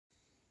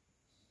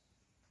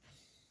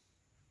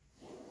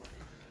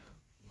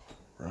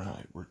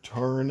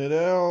Tarring it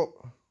out.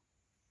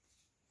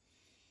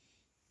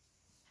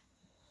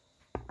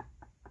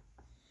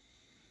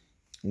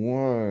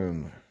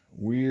 One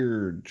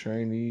weird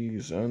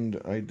Chinese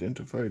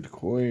unidentified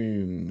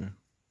coin.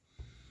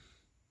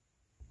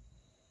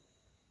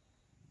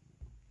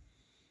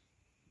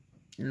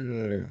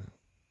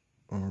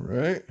 All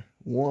right.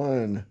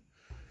 One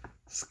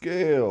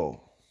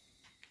scale.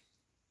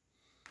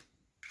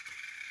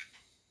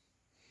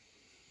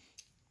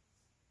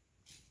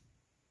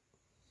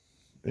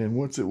 And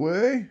what's it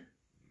weigh?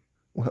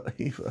 Well,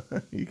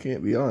 Eva, you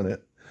can't be on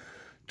it.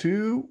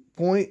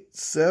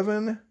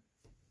 2.7.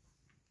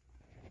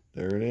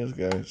 There it is,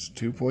 guys.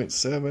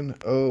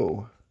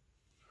 2.70.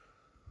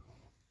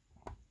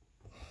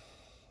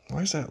 Why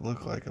does that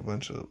look like a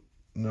bunch of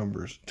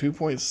numbers?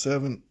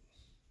 2.7.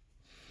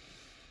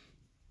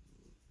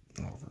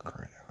 Oh, for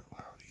crying out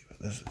loud, Eva.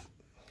 This is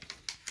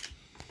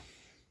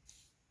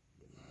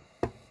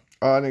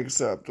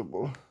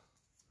unacceptable.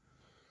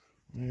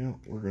 Yeah,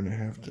 we're going to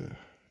have to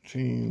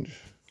change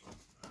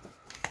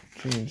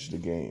the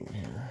game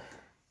here.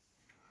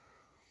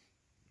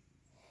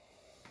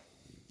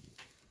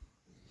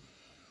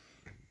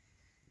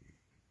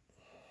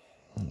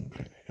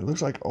 Okay, it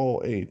looks like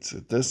all 8s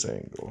at this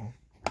angle,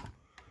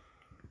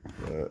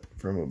 but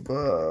from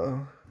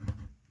above,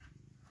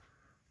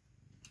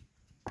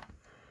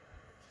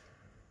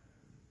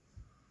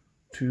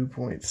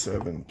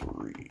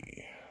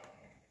 $2.73.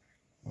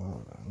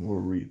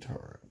 We'll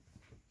retard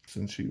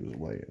since she was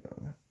laying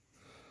on it.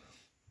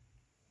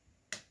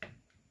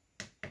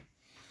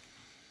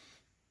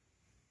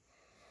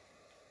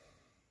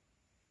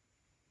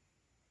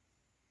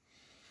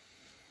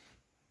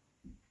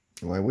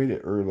 When I weighed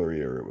it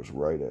earlier, it was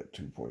right at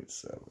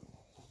 2.7.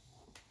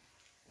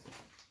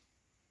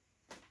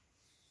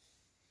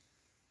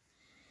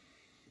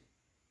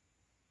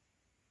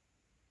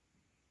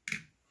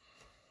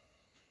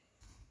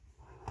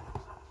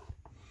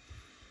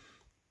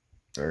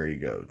 There you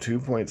go,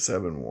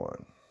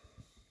 2.71.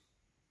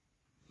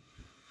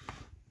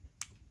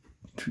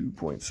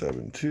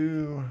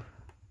 2.72.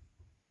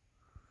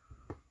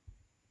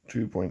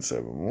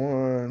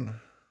 2.71.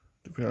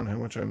 Depending on how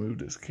much I move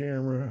this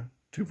camera.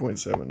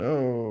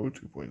 2.70,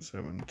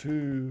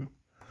 2.72.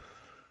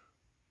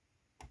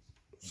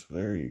 So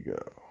there you go.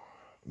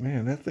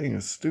 Man, that thing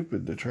is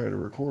stupid to try to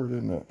record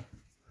in the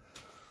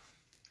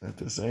at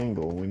this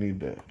angle. We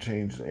need to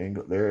change the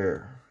angle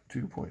there.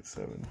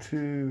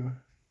 2.72.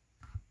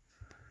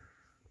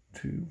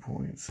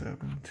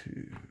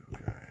 2.72,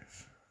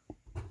 guys.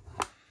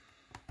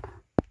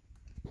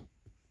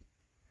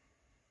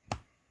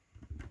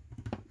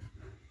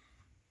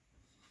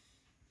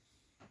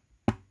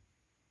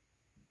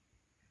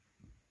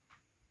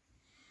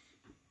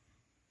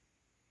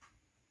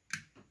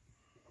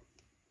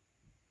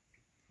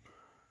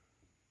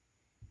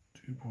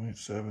 Two point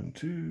seven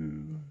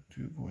two,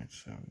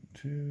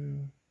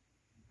 2.72.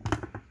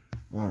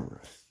 All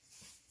right.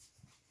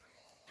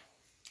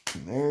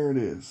 And there it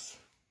is.